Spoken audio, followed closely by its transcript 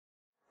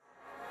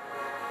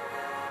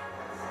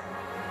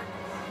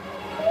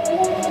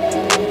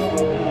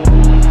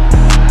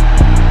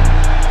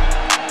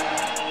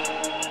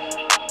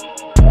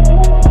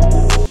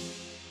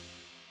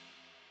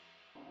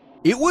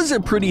It was a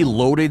pretty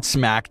loaded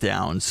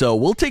SmackDown, so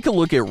we'll take a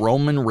look at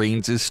Roman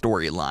Reigns'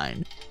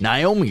 storyline,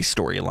 Naomi's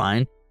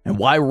storyline, and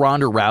why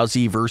Ronda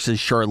Rousey versus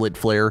Charlotte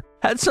Flair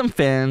had some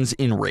fans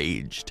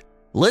enraged.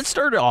 Let's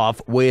start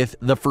off with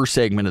the first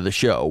segment of the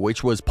show,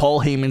 which was Paul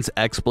Heyman's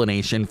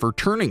explanation for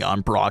turning on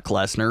Brock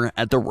Lesnar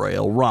at the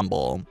Royal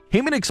Rumble.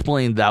 Heyman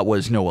explained that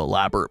was no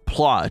elaborate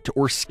plot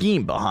or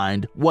scheme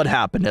behind what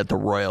happened at the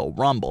Royal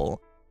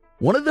Rumble.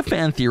 One of the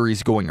fan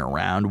theories going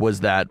around was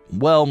that,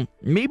 well,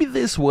 maybe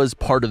this was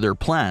part of their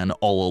plan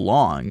all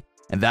along,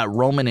 and that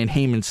Roman and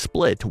Heyman's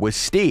split was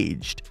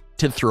staged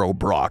to throw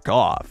Brock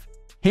off.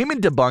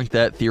 Heyman debunked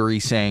that theory,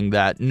 saying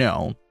that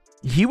no,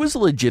 he was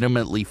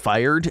legitimately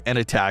fired and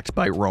attacked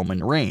by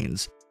Roman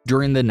Reigns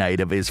during the night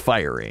of his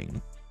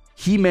firing.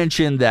 He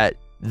mentioned that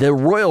the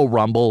Royal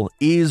Rumble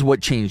is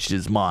what changed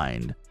his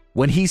mind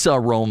when he saw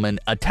Roman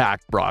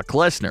attack Brock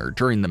Lesnar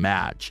during the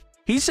match.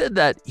 He said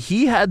that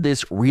he had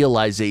this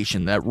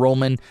realization that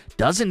Roman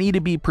doesn't need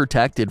to be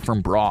protected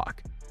from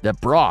Brock,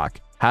 that Brock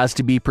has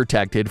to be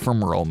protected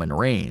from Roman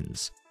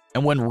Reigns.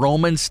 And when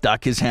Roman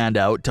stuck his hand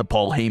out to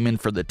Paul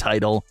Heyman for the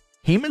title,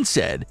 Heyman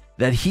said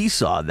that he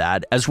saw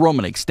that as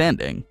Roman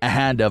extending a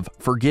hand of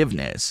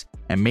forgiveness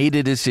and made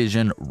a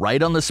decision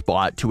right on the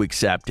spot to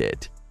accept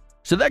it.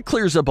 So that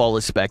clears up all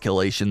the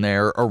speculation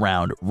there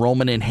around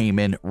Roman and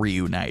Heyman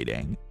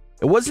reuniting.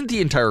 It wasn't the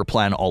entire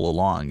plan all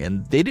along,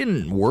 and they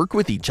didn't work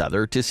with each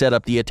other to set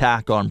up the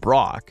attack on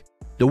Brock.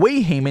 The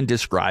way Heyman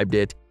described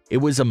it, it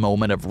was a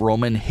moment of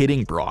Roman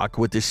hitting Brock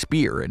with the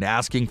spear and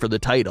asking for the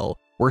title,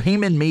 where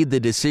Heyman made the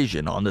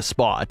decision on the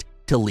spot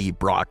to leave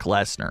Brock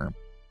Lesnar.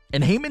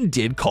 And Heyman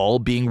did call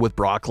being with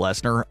Brock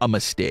Lesnar a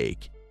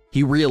mistake.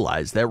 He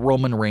realized that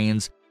Roman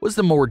Reigns was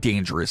the more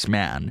dangerous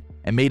man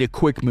and made a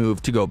quick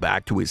move to go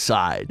back to his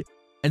side.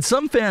 And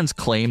some fans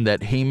claim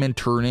that Heyman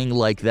turning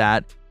like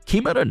that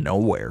came out of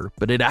nowhere,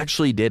 but it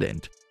actually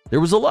didn't.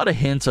 There was a lot of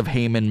hints of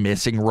Heyman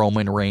missing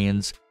Roman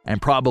Reigns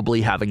and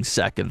probably having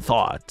second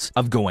thoughts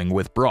of going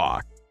with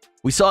Brock.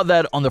 We saw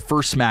that on the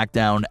first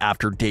SmackDown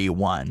after day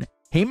one.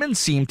 Heyman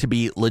seemed to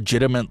be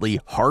legitimately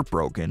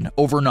heartbroken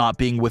over not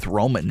being with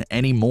Roman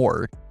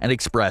anymore and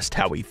expressed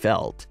how he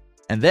felt.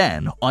 And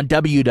then, on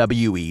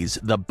WWE's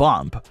The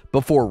Bump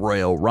before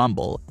Royal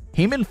Rumble,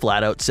 Heyman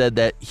flat out said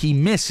that he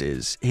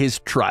misses his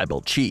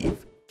tribal chief.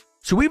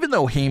 So even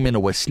though Heyman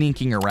was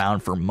sneaking around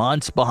for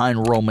months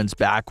behind Roman's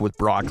back with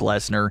Brock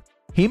Lesnar,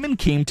 Heyman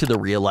came to the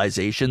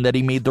realization that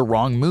he made the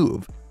wrong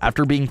move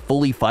after being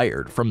fully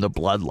fired from the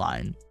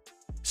bloodline.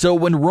 So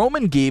when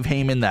Roman gave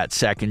Heyman that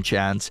second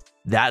chance,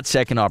 that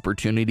second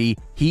opportunity,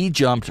 he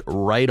jumped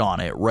right on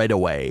it right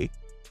away.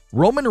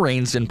 Roman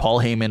Reigns and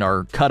Paul Heyman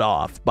are cut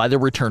off by the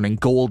returning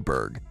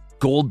Goldberg.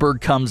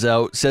 Goldberg comes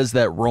out, says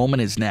that Roman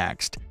is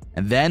next,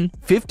 and then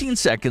 15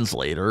 seconds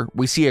later,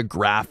 we see a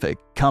graphic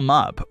come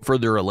up for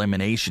their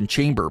Elimination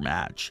Chamber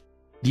match.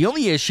 The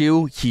only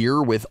issue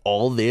here with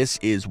all this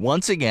is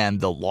once again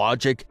the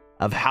logic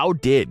of how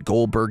did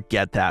Goldberg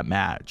get that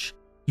match.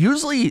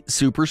 Usually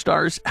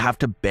superstars have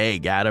to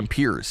beg Adam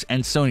Pearce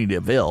and Sonya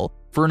Deville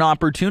for an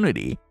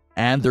opportunity,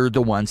 and they're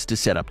the ones to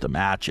set up the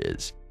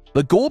matches.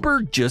 But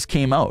Goldberg just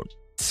came out,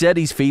 said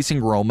he's facing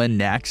Roman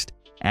next,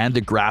 and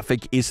the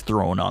graphic is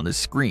thrown on the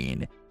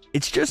screen.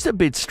 It's just a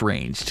bit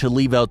strange to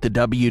leave out the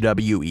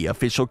WWE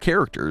official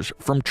characters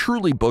from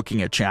truly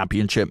booking a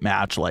championship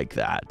match like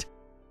that.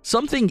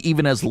 Something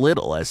even as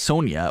little as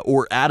Sonya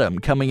or Adam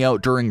coming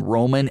out during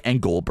Roman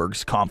and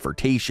Goldberg's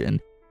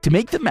confrontation to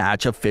make the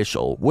match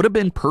official would have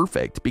been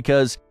perfect,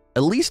 because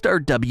at least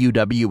our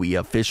WWE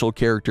official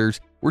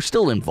characters were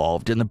still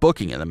involved in the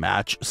booking of the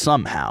match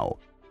somehow.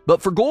 But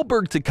for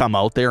Goldberg to come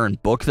out there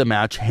and book the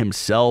match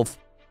himself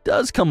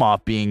does come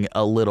off being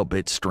a little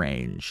bit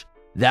strange.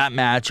 That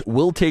match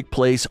will take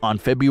place on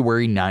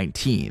February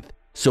 19th,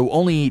 so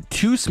only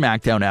 2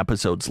 SmackDown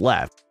episodes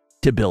left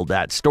to build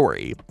that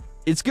story.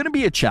 It's going to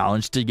be a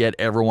challenge to get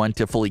everyone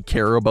to fully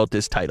care about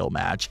this title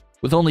match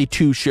with only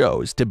 2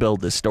 shows to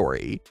build the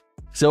story.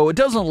 So it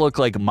doesn't look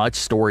like much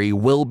story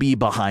will be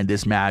behind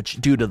this match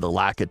due to the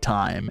lack of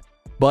time,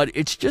 but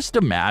it's just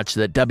a match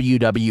that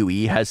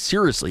WWE has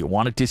seriously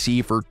wanted to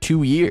see for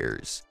 2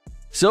 years.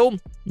 So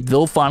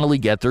they'll finally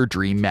get their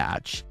dream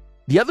match.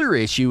 The other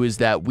issue is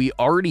that we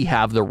already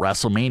have the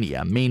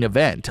WrestleMania main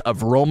event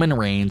of Roman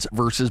Reigns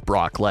versus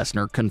Brock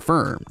Lesnar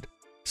confirmed.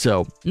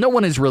 So no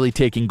one is really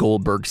taking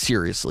Goldberg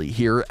seriously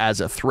here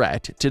as a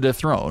threat to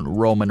dethrone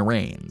Roman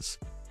Reigns.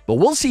 But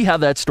we'll see how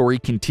that story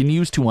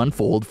continues to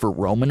unfold for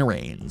Roman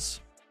Reigns.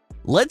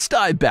 Let's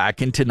dive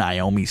back into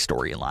Naomi's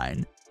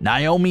storyline.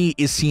 Naomi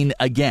is seen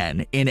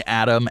again in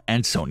Adam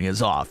and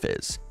Sonya's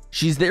office.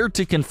 She's there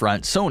to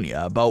confront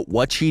Sonya about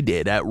what she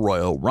did at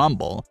Royal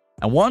Rumble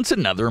and wants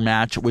another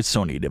match with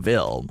Sonya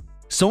Deville.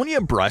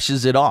 Sonya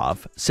brushes it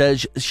off,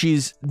 says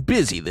she's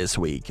busy this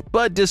week,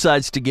 but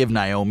decides to give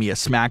Naomi a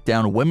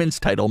SmackDown Women's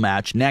title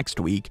match next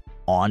week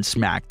on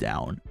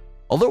SmackDown.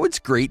 Although it's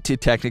great to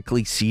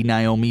technically see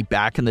Naomi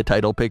back in the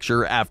title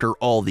picture after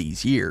all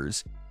these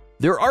years,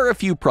 There are a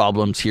few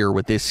problems here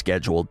with this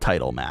scheduled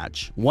title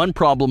match. One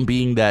problem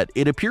being that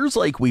it appears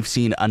like we've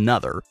seen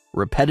another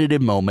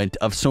repetitive moment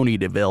of Sonya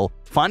Deville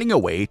finding a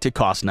way to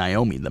cost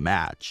Naomi the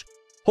match.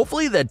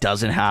 Hopefully that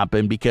doesn't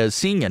happen, because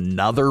seeing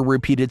another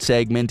repeated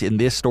segment in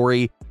this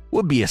story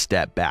would be a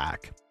step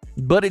back.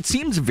 But it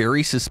seems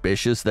very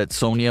suspicious that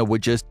Sonya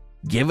would just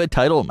give a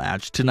title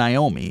match to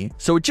Naomi,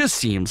 so it just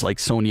seems like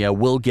Sonya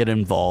will get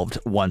involved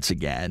once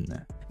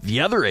again. The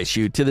other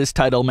issue to this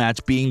title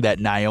match being that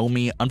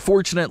Naomi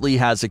unfortunately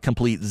has a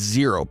complete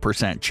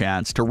 0%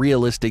 chance to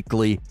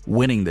realistically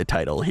winning the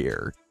title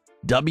here.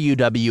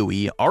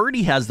 WWE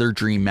already has their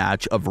dream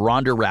match of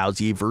Ronda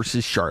Rousey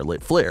versus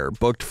Charlotte Flair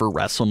booked for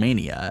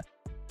WrestleMania.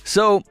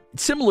 So,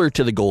 similar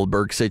to the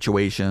Goldberg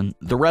situation,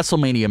 the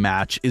WrestleMania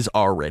match is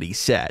already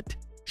set.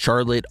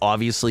 Charlotte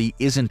obviously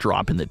isn't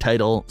dropping the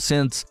title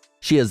since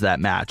she has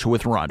that match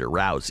with Ronda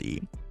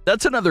Rousey.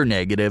 That's another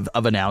negative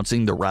of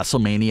announcing the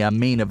WrestleMania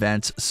main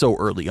events so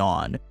early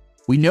on.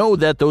 We know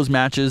that those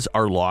matches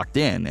are locked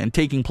in and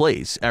taking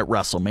place at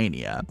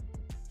WrestleMania.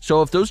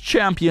 So if those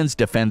champions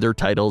defend their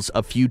titles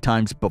a few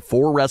times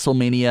before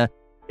WrestleMania,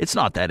 it's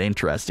not that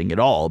interesting at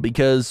all,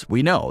 because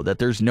we know that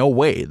there's no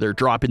way they're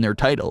dropping their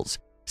titles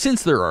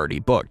since they're already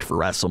booked for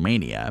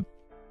WrestleMania.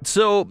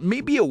 So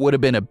maybe it would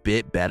have been a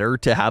bit better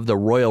to have the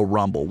Royal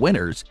Rumble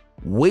winners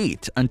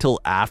wait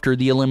until after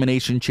the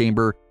Elimination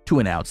Chamber to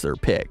announce their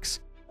picks.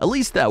 At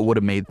least that would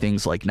have made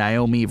things like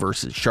Naomi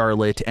versus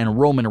Charlotte and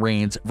Roman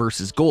Reigns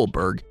versus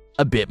Goldberg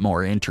a bit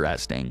more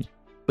interesting.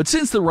 But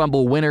since the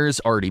Rumble winners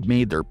already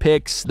made their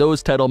picks,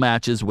 those title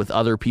matches with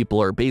other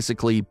people are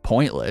basically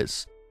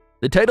pointless.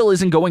 The title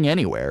isn't going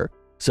anywhere,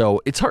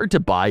 so it's hard to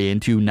buy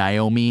into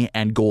Naomi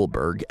and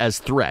Goldberg as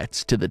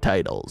threats to the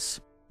titles.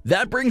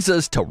 That brings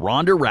us to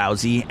Ronda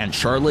Rousey and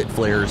Charlotte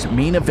Flair's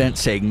main event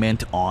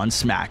segment on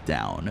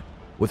SmackDown.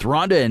 With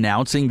Ronda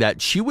announcing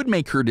that she would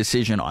make her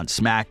decision on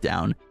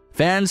SmackDown,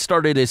 fans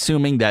started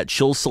assuming that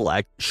she'll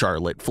select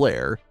Charlotte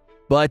Flair,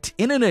 but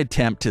in an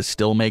attempt to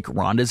still make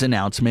Ronda's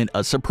announcement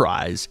a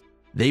surprise,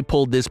 they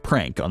pulled this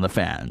prank on the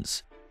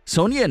fans.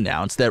 Sonya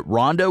announced that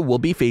Ronda will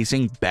be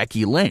facing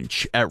Becky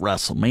Lynch at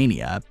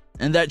WrestleMania,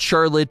 and that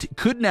Charlotte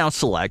could now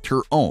select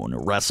her own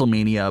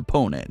WrestleMania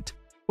opponent,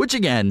 which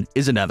again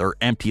is another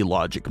empty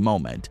logic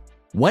moment.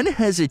 When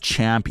has a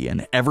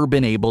champion ever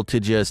been able to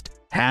just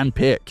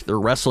handpick their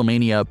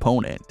WrestleMania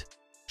opponent?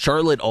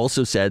 Charlotte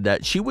also said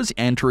that she was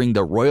entering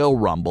the Royal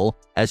Rumble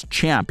as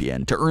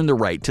champion to earn the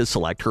right to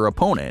select her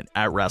opponent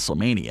at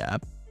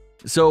WrestleMania.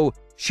 So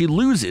she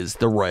loses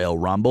the Royal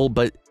Rumble,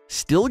 but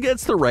still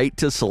gets the right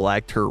to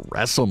select her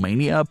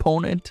WrestleMania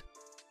opponent?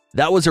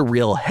 That was a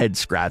real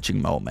head-scratching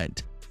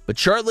moment. But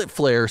Charlotte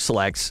Flair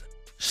selects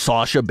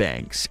Sasha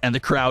Banks, and the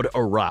crowd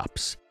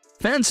erupts.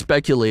 Fans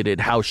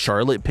speculated how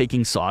Charlotte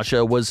picking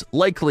Sasha was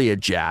likely a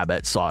jab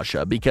at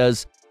Sasha,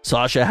 because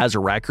Sasha has a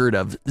record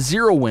of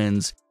 0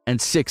 wins and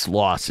 6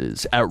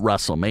 losses at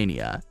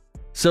WrestleMania.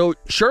 So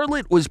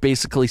Charlotte was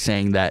basically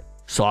saying that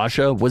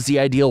Sasha was the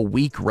ideal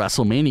weak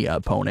WrestleMania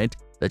opponent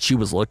that she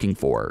was looking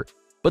for.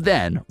 But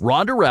then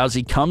Ronda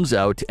Rousey comes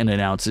out and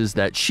announces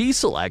that she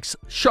selects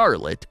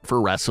Charlotte for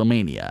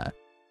WrestleMania.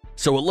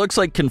 So it looks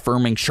like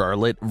confirming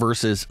Charlotte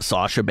versus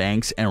Sasha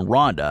Banks and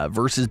Ronda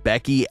versus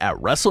Becky at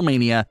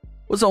WrestleMania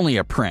was only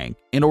a prank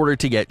in order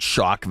to get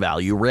shock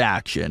value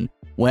reaction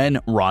when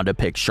Ronda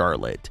picked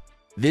Charlotte.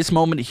 This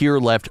moment here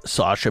left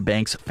Sasha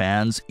Banks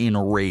fans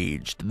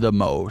enraged the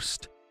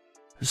most.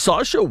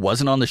 Sasha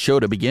wasn't on the show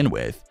to begin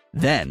with.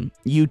 Then,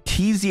 you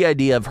tease the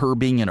idea of her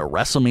being in a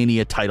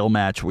WrestleMania title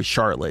match with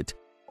Charlotte,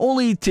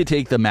 only to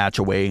take the match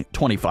away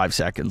 25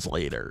 seconds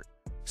later.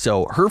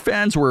 So her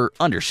fans were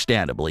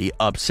understandably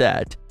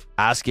upset,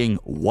 asking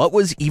what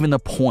was even the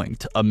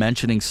point of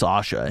mentioning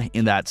Sasha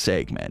in that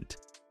segment.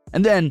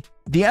 And then,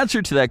 the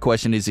answer to that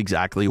question is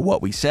exactly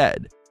what we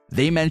said.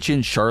 They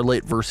mentioned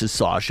Charlotte versus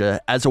Sasha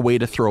as a way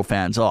to throw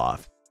fans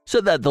off, so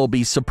that they'll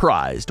be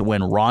surprised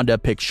when Ronda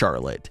picks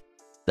Charlotte.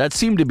 That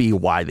seemed to be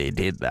why they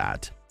did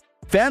that.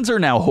 Fans are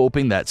now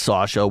hoping that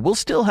Sasha will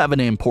still have an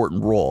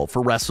important role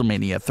for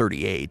WrestleMania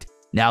 38,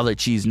 now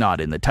that she's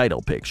not in the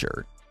title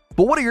picture.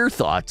 But what are your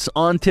thoughts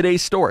on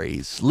today's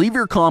stories? Leave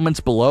your comments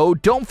below,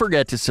 don't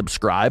forget to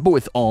subscribe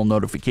with all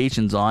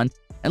notifications on,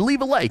 and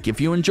leave a like if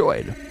you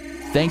enjoyed.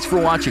 Thanks for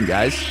watching,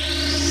 guys.